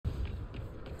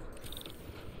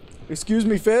Excuse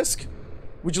me, Fisk?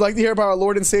 Would you like to hear about our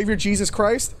Lord and Savior, Jesus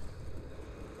Christ?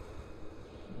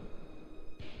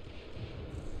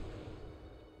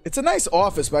 It's a nice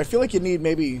office, but I feel like you need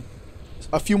maybe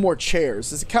a few more chairs.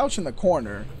 There's a couch in the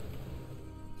corner.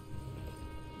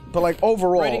 But like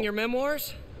overall... Writing your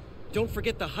memoirs? Don't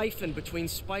forget the hyphen between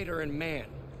spider and man.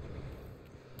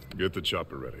 Get the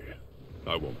chopper ready.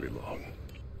 I won't be long.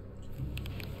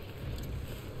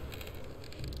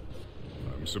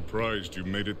 I'm surprised you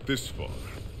made it this far.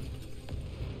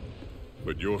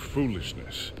 But your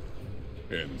foolishness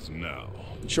ends now.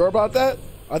 You sure about that?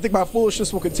 I think my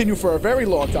foolishness will continue for a very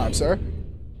long time, sir.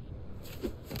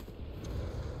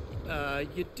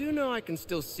 You do know I can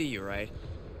still see you, right?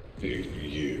 80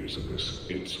 years of this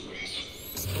insolence.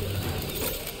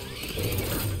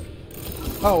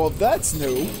 Oh, well, that's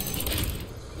new.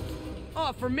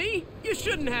 Oh, for me? You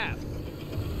shouldn't have.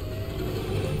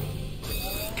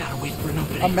 Gotta wait for an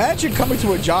opening. Imagine coming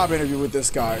to a job interview with this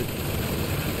guy.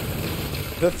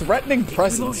 The threatening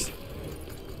presence.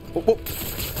 Oh, oh.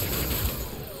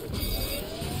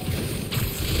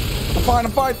 I'm fine,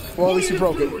 I'm fine. Well, at least he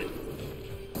broke it.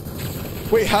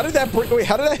 Wait, how did that break? Wait,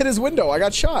 how did that hit his window? I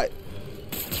got shot.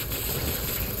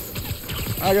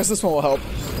 I guess this one will help.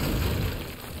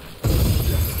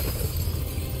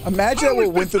 Imagine that we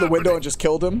went through the window and just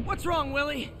killed him. What's wrong,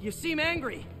 Willie? You seem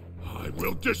angry. I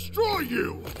will destroy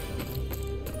you!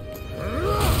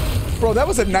 Bro, that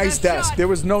was a nice desk. There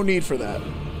was no need for that.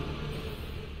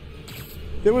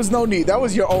 There was no need. That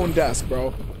was your own desk,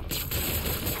 bro.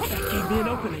 That gave me an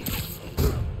opening.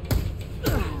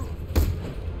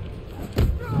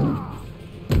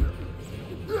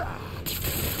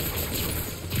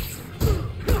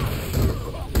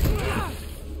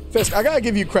 Fisk, I gotta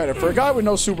give you credit. For a guy with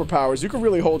no superpowers, you can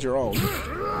really hold your own.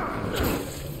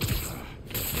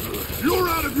 You're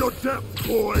out of your depth,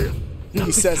 boy!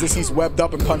 He says as he's webbed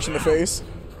up and punched in the face.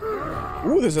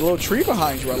 Ooh, there's a little tree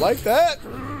behind you. I like that.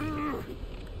 Come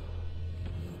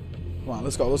on,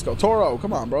 let's go, let's go. Toro,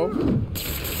 come on, bro.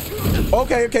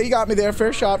 Okay, okay, you got me there.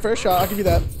 Fair shot, I'll give you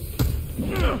that.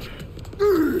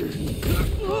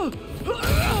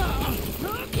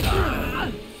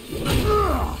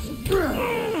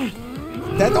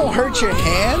 That don't hurt your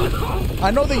hand?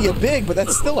 I know that you're big, but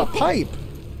that's still a pipe.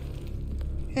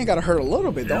 Ain't gotta hurt a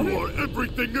little bit, don't it? You are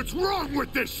everything that's wrong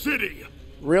with this city!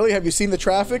 Really? Have you seen the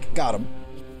traffic? Got him.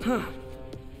 Huh.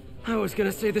 I was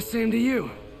gonna say the same to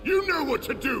you. You know what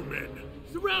to do, men!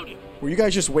 Surrounded! Were you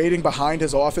guys just waiting behind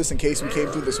his office in case we came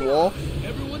through this wall?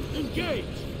 Everyone engaged!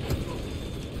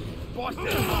 Boss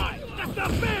said hi! That's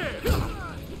not fair!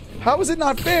 How is it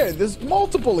not fair? There's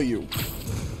multiple of you.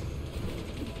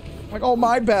 Like, oh,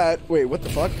 my bad. Wait, what the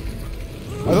fuck?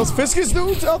 Are those Fisk's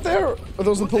dudes out there? Or are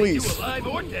those the police? Alive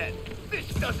or dead. This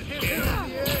doesn't hit.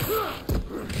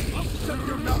 I'll shut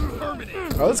your mouth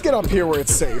permanent. Right, let's get up here where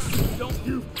it's safe. Don't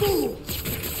you fools!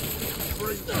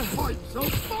 Bring the fight, so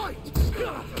fight!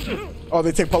 Oh,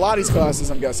 they take Pilates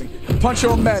classes, I'm guessing. Punch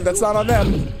your own men. That's not on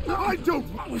them. I don't.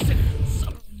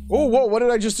 Oh, whoa, what did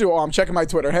I just do? Oh, I'm checking my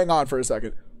Twitter. Hang on for a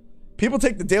second. People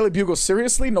take the Daily Bugle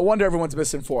seriously? No wonder everyone's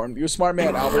misinformed. You're a smart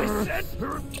man, Albert.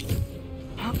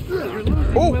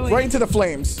 Oh, right into the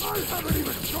flames. I haven't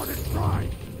even started trying.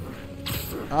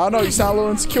 I don't know, you sound a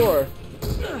little insecure.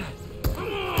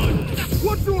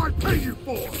 What do I pay you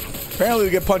for? Apparently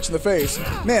you get punched in the face.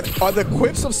 Man, are the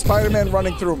quips of Spider-Man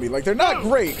running through me? Like, they're not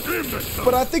great,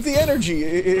 but I think the energy,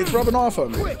 it's rubbing off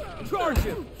on me.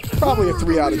 Probably a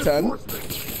 3 out of 10.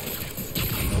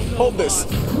 Hold this.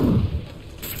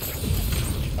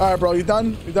 Alright, bro, you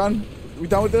done? You done? We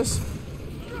done with this?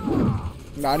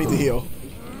 Nah, I need to heal.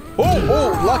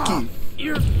 Oh, lucky.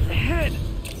 Your head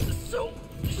is so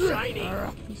shiny.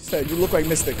 He said you look like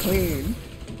Mr. Clean.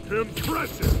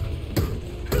 Impressive.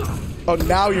 Oh,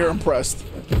 now you're impressed.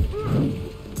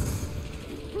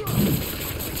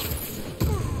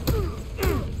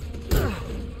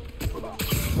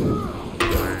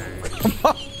 Come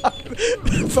on.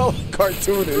 It felt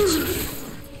cartoonish.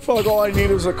 Felt like all I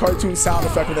needed was a cartoon sound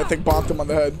effect when that thing bonked him on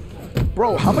the head.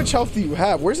 Bro, how much health do you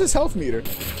have? Where's this health meter?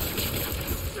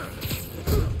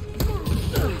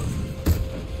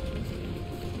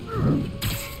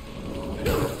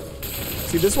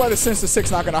 See, this is why the Sinister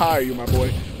Six not gonna hire you, my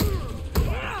boy.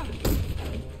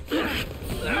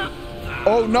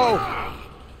 Oh no!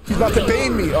 He's about to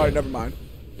bane me. Alright, never mind.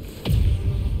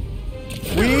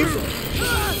 Weave.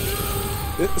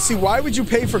 See, why would you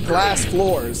pay for glass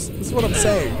floors? This is what I'm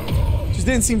saying. Just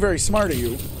didn't seem very smart of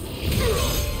you.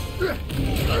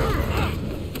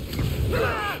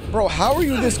 Bro, how are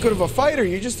you this good of a fighter?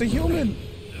 You're just a human.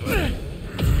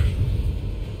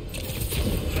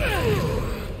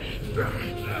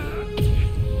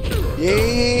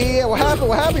 happened?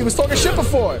 What happened? He was talking shit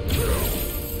before.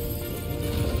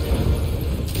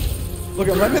 Look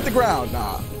at him. Let him hit the ground.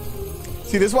 Nah.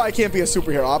 See, this is why I can't be a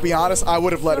superhero. I'll be honest. I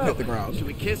would have let him hit the ground. Should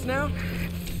we kiss now?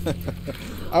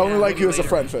 I only like you as a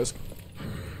friend, Fisk.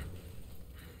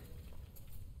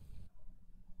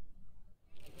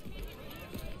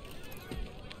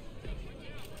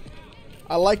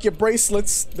 I like your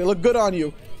bracelets. They look good on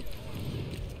you.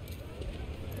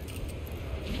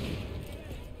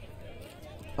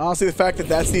 Honestly, the fact that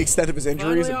that's the extent of his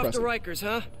injury is impressive. Off to Rikers,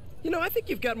 huh? You know, I think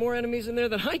you've got more enemies in there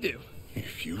than I do.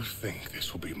 If you think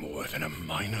this will be more than a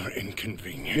minor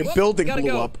inconvenience... Your building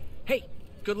blew up. Hey,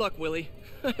 good luck, Willie.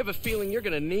 I have a feeling you're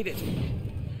gonna need it.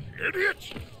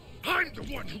 Idiots! I'm the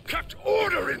one who kept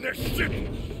order in this city!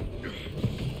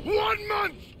 1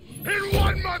 month! In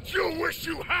 1 month you'll wish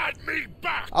you had me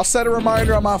back! I'll set a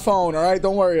reminder on my phone, alright?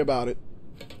 Don't worry about it.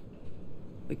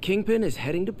 The Kingpin is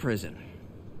heading to prison.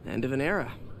 End of an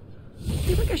era. I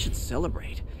feel like I should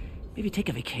celebrate. Maybe take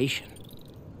a vacation.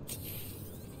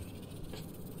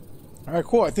 Alright,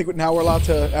 cool. I think now we're allowed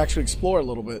to actually explore a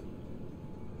little bit.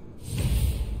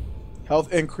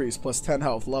 Health increase, plus 10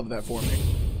 health. Love that for me.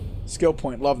 Skill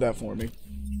point. Love that for me.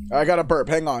 I got a burp.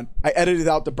 Hang on. I edited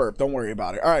out the burp. Don't worry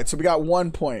about it. Alright, so we got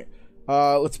 1 point.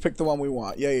 Let's pick the one we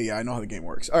want. Yeah. I know how the game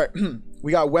works. Alright,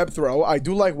 we got web throw. I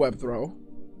do like web throw.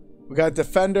 We got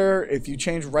defender. If you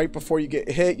change right before you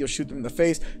get hit, you'll shoot them in the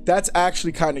face. That's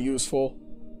actually kind of useful.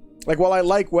 Like, while I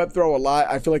like web throw a lot,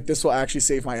 I feel like this will actually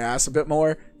save my ass a bit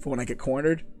more for when I get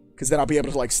cornered. Because then I'll be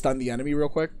able to, like, stun the enemy real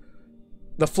quick.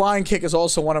 The flying kick is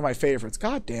also one of my favorites.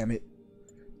 God damn it.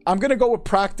 I'm going to go with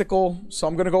practical. So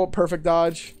I'm going to go with perfect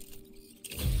dodge.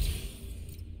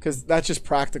 Because that's just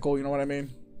practical, you know what I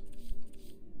mean?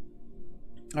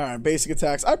 Alright, basic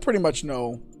attacks. I pretty much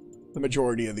know the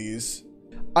majority of these.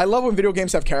 I love when video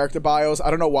games have character bios. I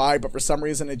don't know why, but for some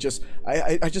reason it just...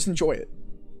 I just enjoy it.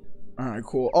 Alright,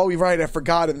 cool. Oh, you're right. I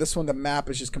forgot. In this one, the map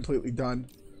is just completely done.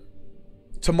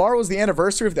 Tomorrow is the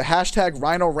anniversary of the hashtag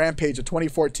Rhino Rampage of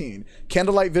 2014.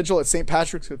 Candlelight Vigil at St.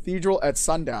 Patrick's Cathedral at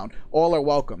sundown. All are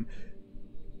welcome.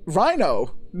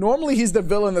 Rhino. Normally he's the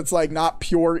villain that's like not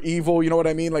pure evil. You know what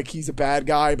I mean? Like he's a bad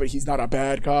guy, but he's not a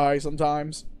bad guy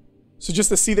sometimes. So just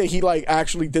to see that he like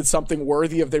actually did something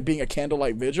worthy of there being a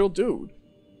Candlelight Vigil, dude.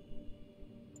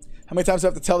 How many times do I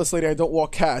have to tell this lady I don't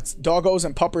walk cats? Doggos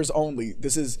and puppers only.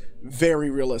 This is very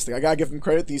realistic. I gotta give them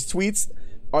credit. These tweets,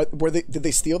 did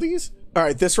they steal these? All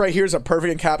right, this right here is a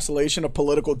perfect encapsulation of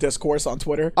political discourse on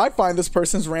Twitter. I find this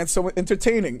person's rant so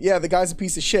entertaining. Yeah, the guy's a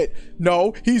piece of shit.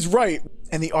 No, he's right.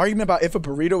 And the argument about if a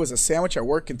burrito is a sandwich at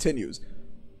work continues.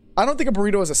 I don't think a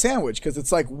burrito is a sandwich because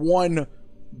it's like one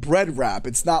bread wrap.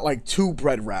 It's not like two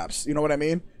bread wraps. You know what I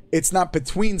mean? It's not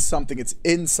between something. It's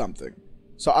in something.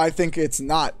 So I think it's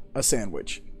not a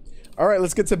sandwich. All right,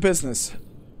 let's get to business.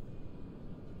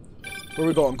 Where are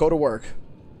we going? Go to work.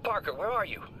 Parker, where are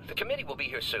you? The committee will be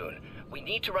here soon. We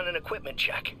need to run an equipment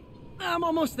check. I'm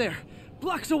almost there.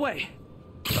 Blocks away.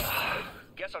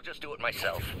 Guess I'll just do it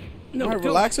myself. No, all right,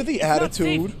 relax with the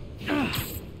attitude.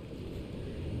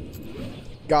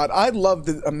 God, I love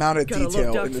the amount of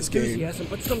detail in this game.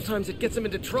 But sometimes it gets him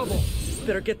into trouble.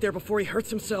 Better get there before he hurts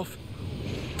himself.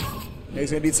 He's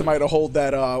gonna need somebody to hold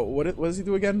that, what does he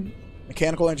do again?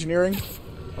 Mechanical engineering?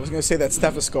 I was gonna say that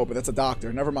stethoscope, but that's a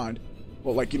doctor. Never mind.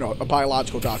 Well, like, you know, a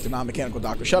biological doctor, not a mechanical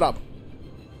doctor. Shut up.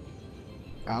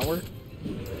 Hour?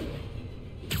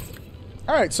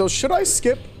 Alright, so should I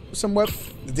skip some web...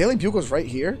 The Daily Bugle's right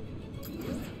here?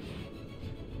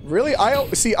 Really?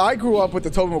 I grew up with the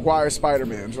Tobey Maguire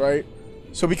Spider-Mans, right?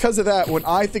 So because of that, when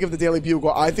I think of the Daily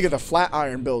Bugle, I think of the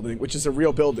Flatiron Building, which is a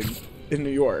real building in New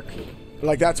York.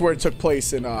 Like, that's where it took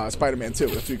place in Spider-Man 2,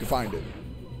 if you can find it.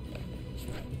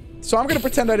 So I'm going to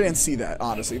pretend I didn't see that,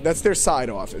 honestly. That's their side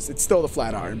office. It's still the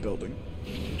Flatiron Building.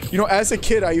 You know, as a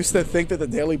kid, I used to think that the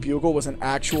Daily Bugle was an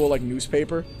actual, like,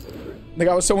 newspaper. Like,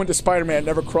 I was so into Spider-Man, it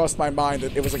never crossed my mind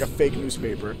that it was, like, a fake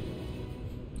newspaper.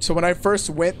 So when I first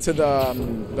went to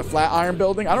the Flatiron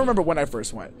Building, I don't remember when I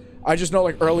first went. I just know,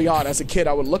 like, early on, as a kid,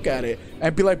 I would look at it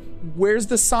and be like, where's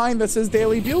the sign that says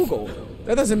Daily Bugle?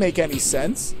 That doesn't make any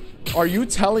sense. Are you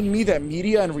telling me that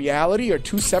media and reality are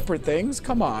two separate things?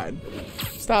 Come on.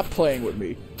 Stop playing with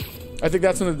me. I think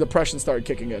that's when the depression started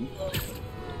kicking in.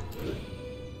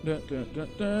 Alright,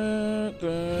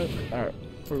 where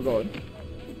are we going?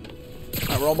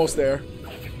 Alright, we're almost there.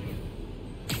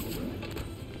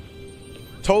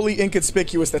 Totally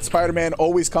inconspicuous that Spider-Man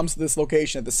always comes to this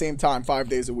location at the same time 5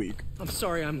 days a week. I'm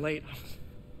sorry I'm late.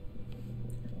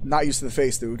 I'm not used to the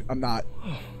face, dude. I'm not.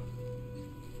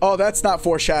 Oh, that's not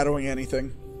foreshadowing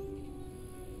anything.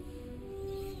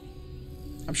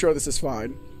 I'm sure this is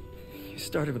fine. You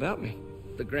started without me.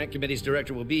 The grant committee's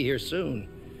director will be here soon.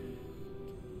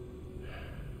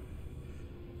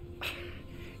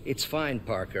 It's fine,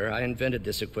 Parker. I invented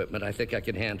this equipment. I think I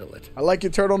can handle it. I like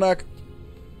your turtleneck.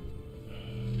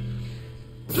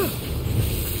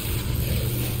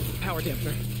 Power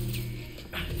dampener.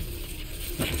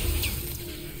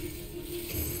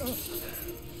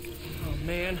 Oh,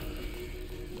 man.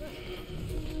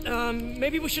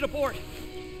 Maybe we should abort.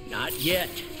 Not yet.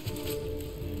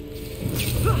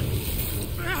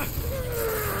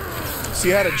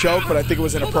 See, I had a joke, but I think it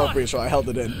was inappropriate, so I held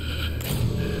it in.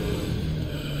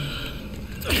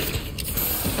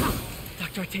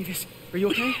 Dr. Octavius, are you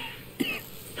okay?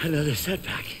 Another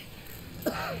setback.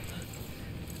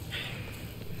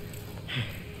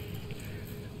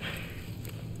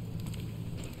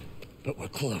 But we're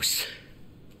close.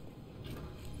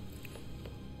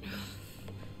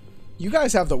 You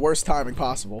guys have the worst timing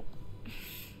possible.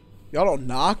 Y'all don't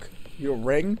knock. You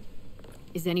ring.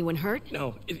 Is anyone hurt?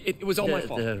 No, it was all my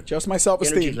fault. Just my Energy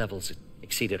self-esteem. levels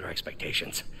exceeded our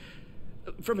expectations.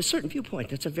 From a certain viewpoint,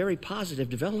 that's a very positive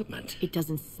development. It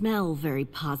doesn't smell very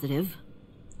positive.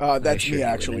 That's assure me, you,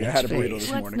 actually. in the I had a next burrito phase.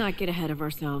 this Let's morning. not get ahead of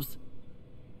ourselves.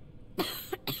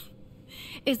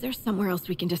 Is there somewhere else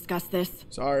we can discuss this?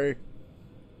 Sorry.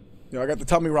 Yo, I got the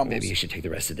tummy rumbles. Maybe you should take the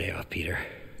rest of the day off, Peter.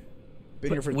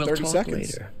 Been here for We'll 30 talk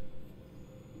seconds. later.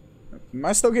 Am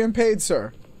I still getting paid,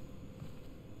 sir?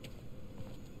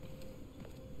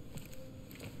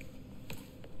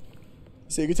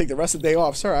 So you can take the rest of the day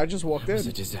off, sir. I just walked That was a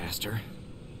in. disaster.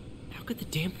 How could the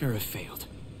dampener have failed?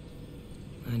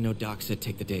 I know Doc said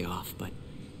take the day off, but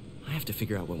I have to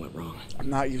figure out what went wrong. I'm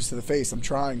not used to the face. I'm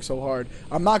trying so hard.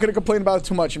 I'm not going to complain about it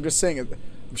too much. I'm just saying it.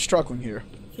 I'm struggling here.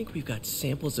 I think we've got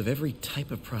samples of every type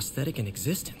of prosthetic in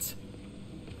existence.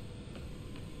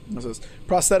 What's this?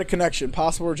 Prosthetic connection.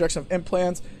 Possible rejection of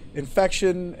implants.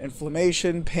 Infection.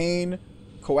 Inflammation. Pain.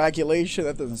 Coagulation.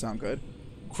 That doesn't sound good.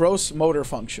 Gross motor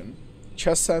function.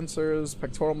 Chest sensors.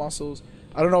 Pectoral muscles.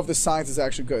 I don't know if this science is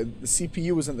actually good. The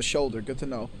CPU is in the shoulder. Good to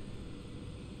know.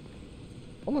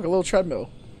 Oh, look, a little treadmill.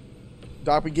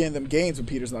 Doc be getting them gains when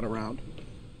Peter's not around.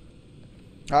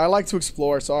 I like to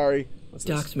explore. Sorry. What's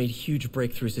this? Doc's made huge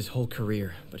breakthroughs his whole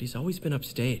career, but he's always been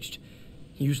upstaged.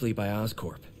 Usually by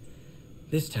Oscorp.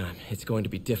 This time, it's going to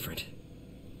be different.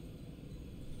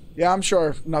 Yeah, I'm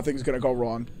sure nothing's going to go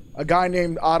wrong. A guy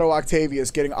named Otto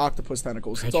Octavius getting octopus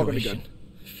tentacles. It's all going to be good.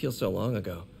 It feels so long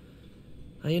ago.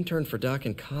 I interned for Doc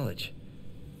in college.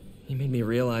 He made me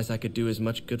realize I could do as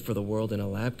much good for the world in a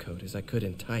lab coat as I could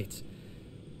in tights.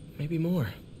 Maybe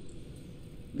more.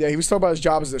 Yeah, he was talking about his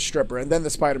job as a stripper, and then the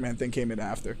Spider-Man thing came in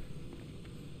after.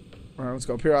 All right, let's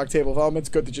go. Periodic table of elements.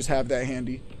 Good to just have that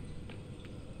handy.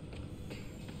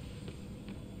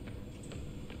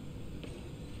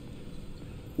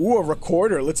 Ooh, a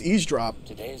recorder. Let's eavesdrop.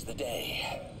 Today's the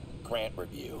day. Grant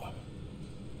review.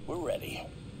 We're ready.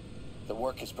 The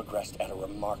work has progressed at a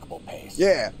remarkable pace.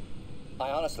 Yeah. I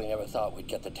honestly never thought we'd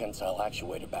get the tensile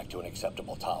actuator back to an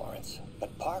acceptable tolerance.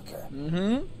 But Parker...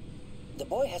 The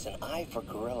boy has an eye for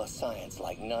gorilla science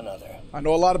like none other. I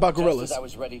know a lot about Just gorillas. as I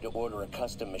was ready to order a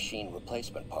custom machine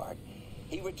replacement part,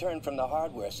 he returned from the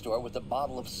hardware store with a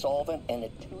bottle of solvent and a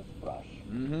toothbrush.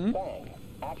 Bang.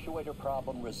 Actuator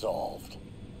problem resolved.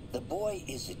 The boy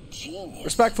is a genius.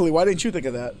 Respectfully, why didn't you think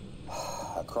of that?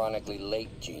 A chronically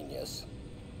late genius.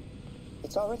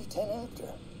 It's already 10 after.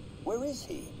 Where is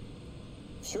he?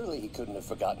 Surely he couldn't have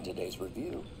forgotten today's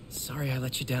review. Sorry I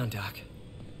let you down, Doc.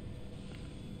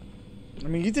 I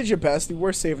mean, you did your best. You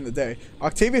were saving the day.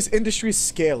 Octavius Industries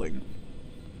scaling.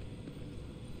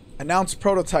 Announced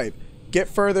prototype. Get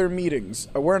further meetings.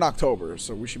 We're in October,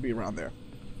 so we should be around there.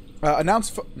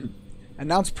 Announced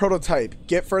prototype.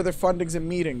 Get further fundings and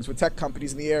meetings with tech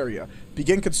companies in the area.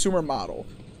 Begin consumer model.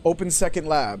 Open second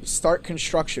lab. Start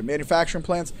construction. Manufacturing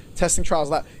plants. Testing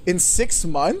trials lab. In 6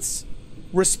 months?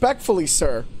 Respectfully,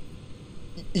 sir.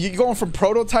 You're going from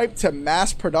prototype to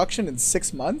mass production in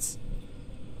 6 months?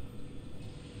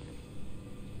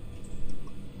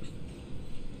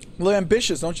 A little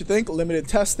ambitious, don't you think? Limited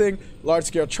testing,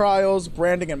 large-scale trials,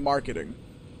 branding, and marketing.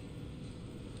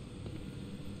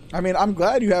 I mean, I'm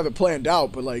glad you have it planned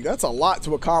out, but, like, that's a lot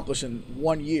to accomplish in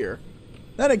 1 year.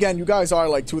 Then again, you guys are,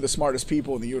 like, two of the smartest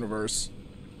people in the universe.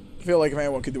 I feel like if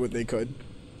anyone could do what they could.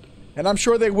 And I'm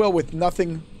sure they will with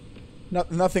nothing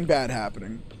bad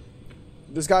happening.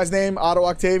 This guy's name, Otto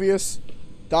Octavius.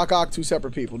 Doc Ock, two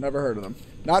separate people. Never heard of them.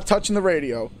 Not touching the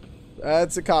radio.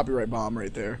 That's a copyright bomb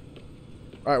right there.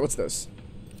 All right, what's this?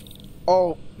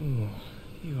 Oh. Ooh,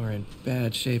 you are in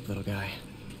bad shape, little guy.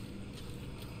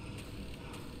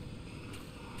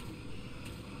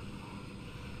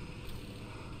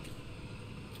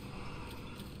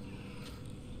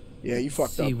 Yeah, you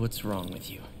fucked up. See what's wrong with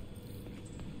you.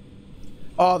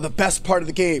 Oh, the best part of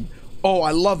the game. Oh,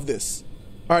 I love this.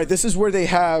 All right, this is where they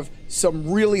have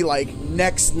some really, like,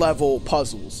 next-level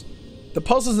puzzles. The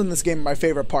puzzles in this game are my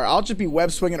favorite part. I'll just be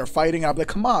web-swinging or fighting. I'll be like,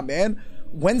 come on, man.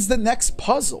 When's the next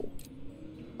puzzle?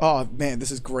 Oh, man,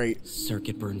 this is great.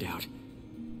 Circuit burned out.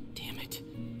 Damn it.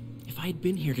 If I had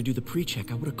been here to do the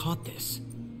pre-check, I would have caught this.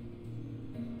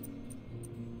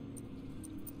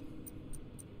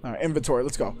 All right, inventory.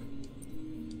 Let's go.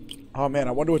 Oh, man,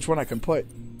 I wonder which one I can put.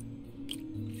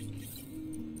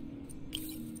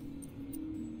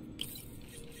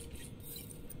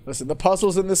 Listen, the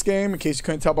puzzles in this game, in case you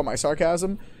couldn't tell by my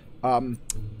sarcasm, I'm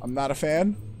not a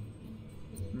fan.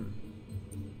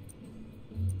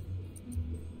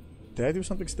 Did I do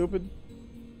something stupid?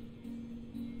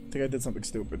 I think I did something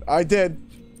stupid. I did.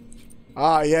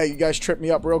 Ah, yeah, you guys tripped me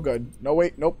up real good. No,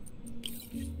 wait, nope.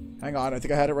 Hang on, I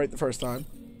think I had it right the first time.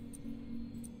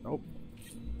 Nope.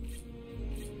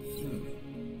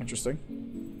 Interesting.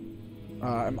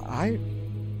 Am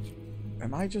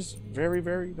I just very,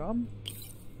 very dumb?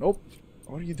 Nope.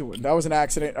 What are you doing? That was an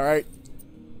accident, alright.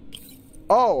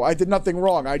 Oh, I did nothing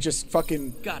wrong. I just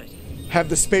fucking got it. Have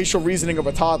the spatial reasoning of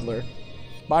a toddler.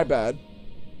 My bad.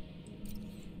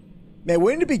 Man,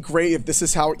 wouldn't it be great if this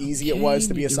is how easy it was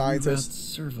to be a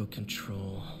scientist? Servo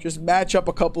control. Just match up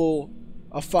a couple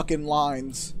of fucking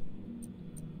lines.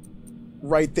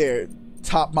 Right there.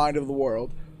 Top mind of the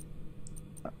world.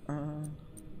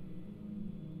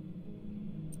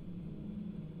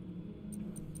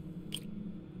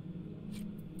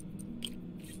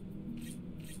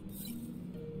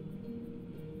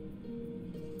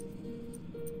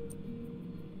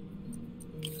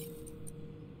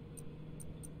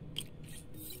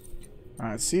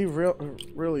 Alright, see,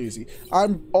 real easy.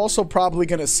 I'm also probably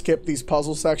gonna skip these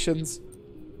puzzle sections.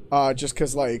 Just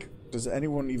cause, like, does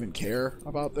anyone even care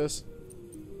about this?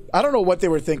 I don't know what they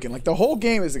were thinking. Like, the whole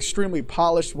game is extremely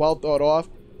polished, well thought out,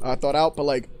 but,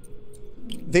 like,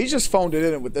 they just phoned it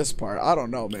in with this part. I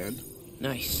don't know, man.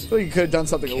 Nice. I feel like you could have done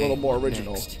something a little more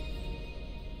original. Next.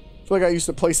 I feel like I used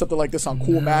to play something like this on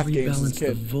cool math games as a kid.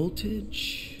 The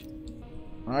voltage.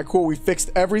 Alright, cool. We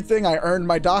fixed everything. I earned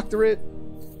my doctorate.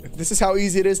 If this is how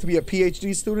easy it is to be a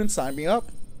PhD student, sign me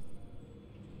up.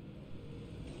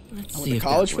 Let's I went see to if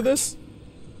college that for this.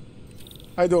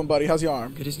 How you doing, buddy? How's your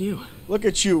arm? Good as new. Look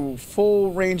at you.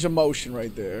 Full range of motion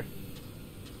right there.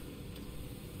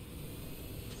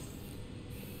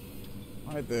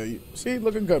 Right there. See,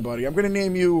 looking good, buddy. I'm going to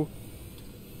name you...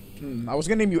 I was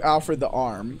going to name you Alfred the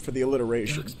Arm for the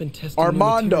alliteration. Doc's been testing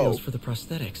Armando. for the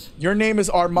prosthetics. Your name is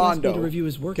Armando. He asked me to review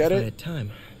his work Get if it? I had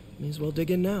time. May as well dig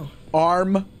in now.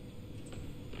 Armando?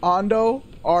 No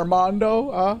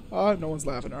one's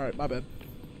laughing. Alright, my bad.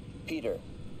 Peter,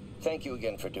 thank you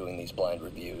again for doing these blind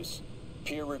reviews.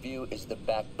 Peer review is the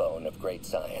backbone of great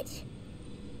science.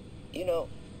 You know,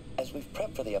 as we've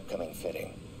prepped for the upcoming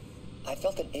fitting, I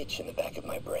felt an itch in the back of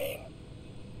my brain.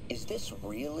 Is this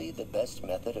really the best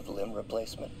method of limb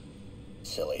replacement?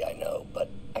 Silly, I know, but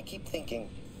I keep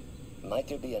thinking, might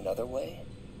there be another way?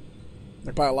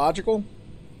 Like biological?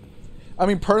 I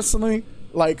mean, personally,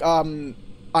 like,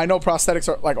 I know prosthetics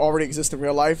are, like, already exist in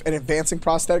real life, and advancing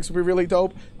prosthetics would be really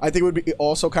dope. I think it would be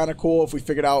also kind of cool if we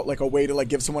figured out, like, a way to, like,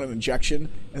 give someone an injection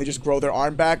and they just grow their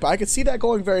arm back, but I could see that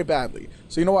going very badly.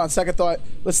 So, you know what, on second thought,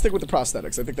 let's stick with the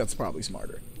prosthetics. I think that's probably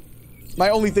smarter. My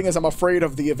only thing is I'm afraid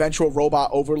of the eventual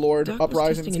robot overlord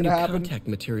uprising that's going to happen. Contact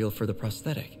material for the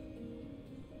prosthetic.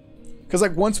 Because,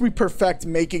 like, once we perfect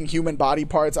making human body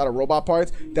parts out of robot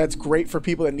parts, that's great for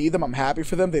people that need them. I'm happy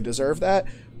for them. They deserve that.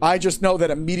 I just know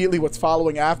that immediately what's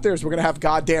following after is we're going to have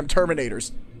goddamn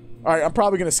Terminators. All right, I'm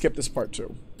probably going to skip this part,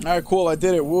 too. All right, cool. I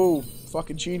did it. Woo.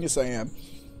 Fucking genius I am.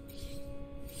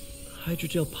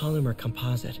 Hydrogel polymer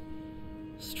composite.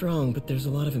 Strong, but there's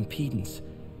a lot of impedance.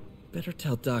 Better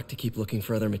tell Doc to keep looking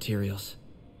for other materials.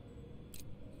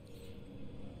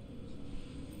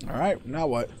 All right, now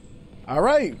what? All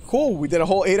right, cool. We did a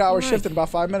whole 8-hour shift in about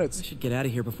 5 minutes. I should get out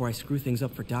of here before I screw things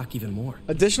up for Doc even more.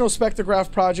 Additional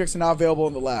spectrograph projects are now available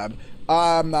in the lab.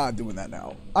 I'm not doing that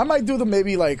now. I might do them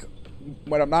maybe, like,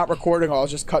 when I'm not recording, I'll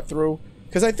just cut through.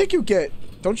 Because I think you get...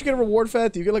 Don't you get a reward for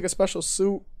that? Do you get, like, a special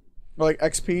suit? Or, like,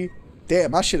 XP?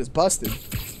 Damn, my shit is busted.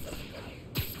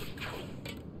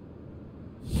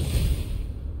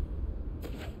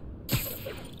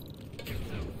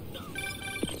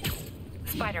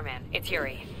 Spider-Man, it's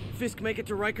Yuri. Fisk make it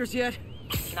to Rikers yet?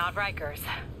 Not Rikers.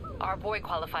 Our boy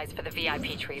qualifies for the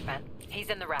VIP treatment.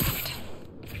 He's in the raft.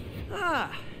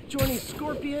 Ah, joining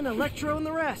Scorpion, Electro, and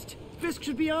the rest. Fisk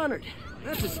should be honored.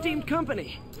 That's esteemed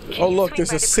company. Oh, look,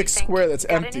 there's a 6 square that's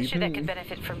Got an empty. issue that could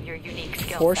benefit from your unique skill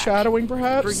set. Foreshadowing, For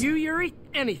perhaps? you, Yuri,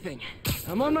 anything.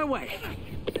 I'm on my way.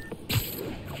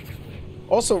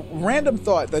 Also, random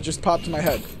thought that just popped in my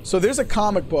head. So there's a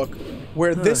comic book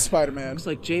where this Spider-Man... Looks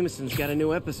like Jameson's got a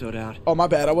new episode out. Oh, my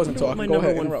bad. I wasn't What talking. my Go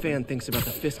ahead. number one interrupt me. fan thinks about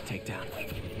the Fisk takedown.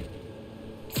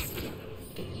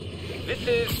 This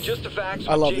is Just a Facts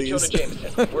I with love J. Jonah these.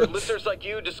 Jameson, where listeners like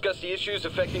you discuss the issues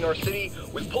affecting our city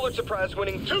with Pulitzer Prize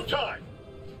winning two-time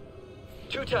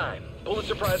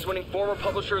Pulitzer Prize winning former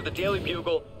publisher of the Daily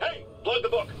Bugle. Hey, plug the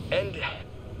book. And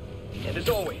as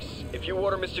always, if you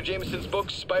order Mr. Jameson's book,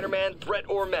 Spider-Man, Threat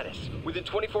or Menace, within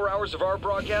 24 hours of our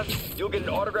broadcast, you'll get an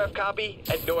autographed copy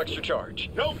at no extra charge.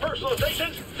 No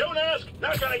personalizations, don't ask,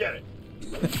 not gonna get it.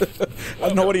 I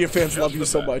don't know what of your fans love you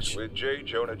so much. With J.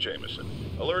 Jonah Jameson,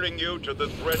 alerting you to the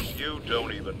threats you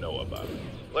don't even know about.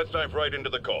 Let's dive right into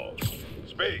the calls.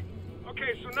 Speak.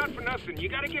 Okay, so not for nothing. You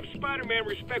gotta give Spider-Man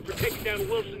respect for taking down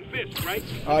Wilson Fisk, right?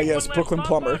 Ah, yes, One less Brooklyn mob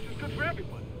Plumber. boss is good for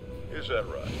everyone. Is that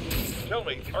right? Tell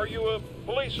me, are you a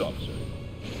police officer?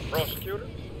 Prosecutor?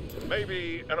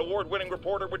 Maybe an award-winning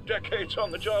reporter with decades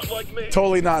on the job like me?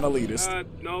 Totally non-elitist.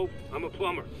 No, I'm a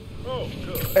plumber. Oh,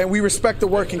 good. And we respect the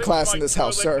working class in this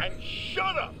house, sir. And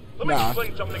shut up! Let me Nah.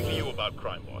 explain something to you about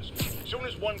crime, boss. As soon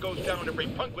as one goes down, every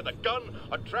punk with a gun,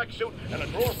 a tracksuit, and a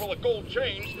drawer full of gold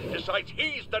chains decides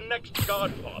he's the next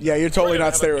godfather. Yeah, you're totally We're not gonna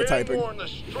have a stereotyping. gang war in the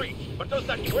streets, but does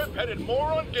that twip-headed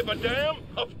moron give a damn?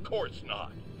 Of course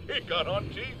not. He got on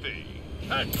TV.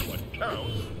 That's what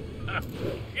counts.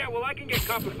 Yeah, well, I can get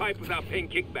copper pipe without paying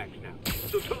kickbacks now.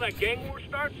 So till that gang war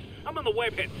starts, I'm on the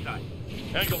webhead side.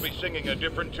 And you'll be singing a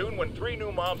different tune when 3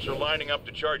 new mobs are lining up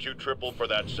to charge you triple for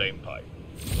that same pipe.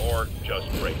 Or just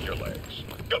break your legs.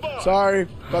 Goodbye! Sorry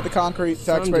about the concrete,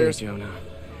 taxpayers. Someday, Jonah,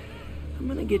 I'm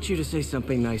gonna get you to say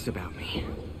something nice about me.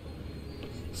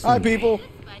 Hi, people.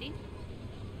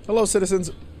 Hello,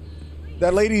 citizens.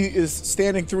 That lady is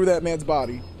standing through that man's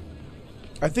body.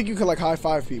 I think you can, like,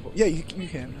 high-five people. Yeah, you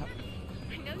can.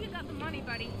 I know you got the money,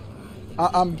 buddy.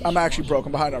 I'm actually broke.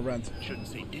 I'm behind on rent. Shouldn't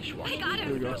say dishwasher. I got him.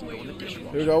 Here we go.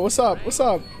 Here we go. What's up? What's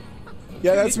up?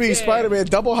 Yeah, that's me, Spider-Man.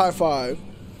 Double high-five.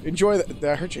 Enjoy that. Did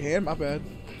I hurt your hand? My bad.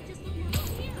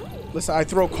 Listen, I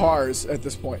throw cars at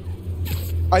this point.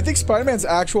 I think Spider-Man's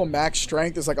actual max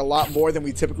strength is like a lot more than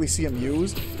we typically see him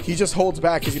use. He just holds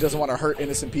back because he doesn't want to hurt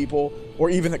innocent people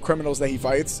or even the criminals that he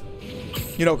fights.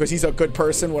 You know, because he's a good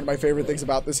person. One of my favorite things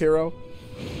about this hero.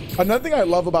 Another thing I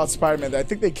love about Spider-Man that I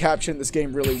think they capture in this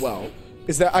game really well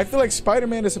is that I feel like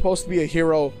Spider-Man is supposed to be a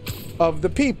hero of the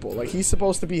people. Like, he's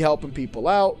supposed to be helping people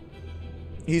out.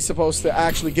 He's supposed to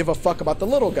actually give a fuck about the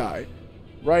little guy,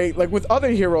 right? Like with other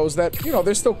heroes that, you know,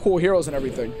 they're still cool heroes and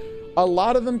everything. A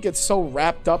lot of them get so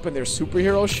wrapped up in their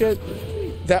superhero shit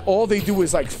that all they do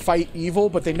is like fight evil,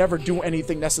 but they never do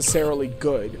anything necessarily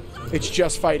good. It's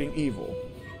just fighting evil.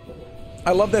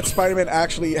 I love that Spider-Man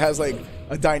actually has like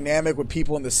a dynamic with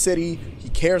people in the city. He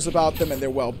cares about them and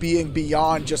their well-being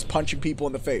beyond just punching people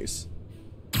in the face.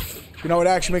 You know, it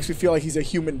actually makes me feel like he's a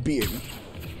human being.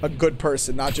 A good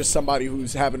person, not just somebody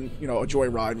who's having, you know, a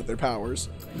joyride with their powers.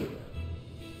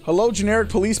 Hello, generic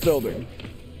police building.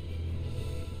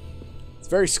 It's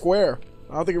very square.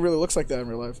 I don't think it really looks like that in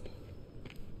real life.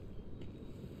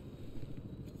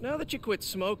 Now that you quit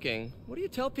smoking, what do you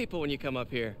tell people when you come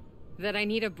up here? That I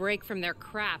need a break from their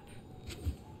crap.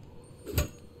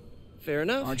 Fair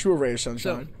enough. Aren't you a ray of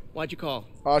sunshine? So, why'd you call?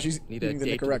 Oh, she's Need a eating the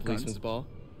date to the Nicorette policeman's guns. ball?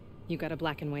 You got a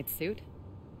black and white suit?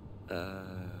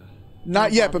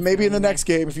 Not yet, but maybe in the next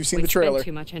game if you've seen the trailer. Spent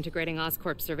too much integrating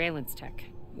Oscorp surveillance tech.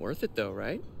 Worth it though,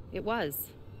 right? It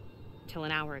was. Till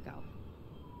an hour ago.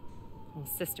 The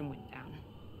system went down.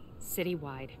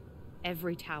 Citywide.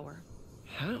 Every tower.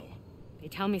 How? They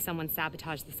tell me someone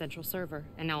sabotaged the central server,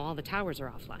 and now all the towers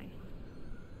are offline.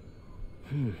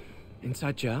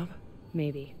 Inside job?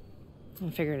 Maybe. I'll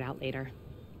figure it out later.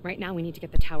 Right now, we need to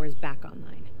get the towers back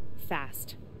online.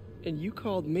 Fast. And you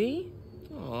called me?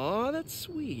 Aw, that's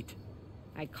sweet.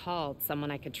 I called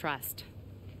someone I could trust.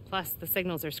 Plus, the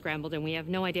signals are scrambled and we have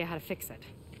no idea how to fix it.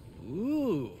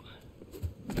 Ooh.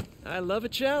 I love a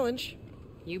challenge.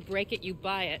 You break it, you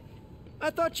buy it.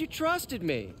 I thought you trusted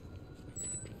me.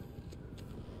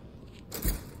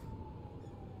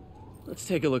 Let's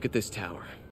take a look at this tower.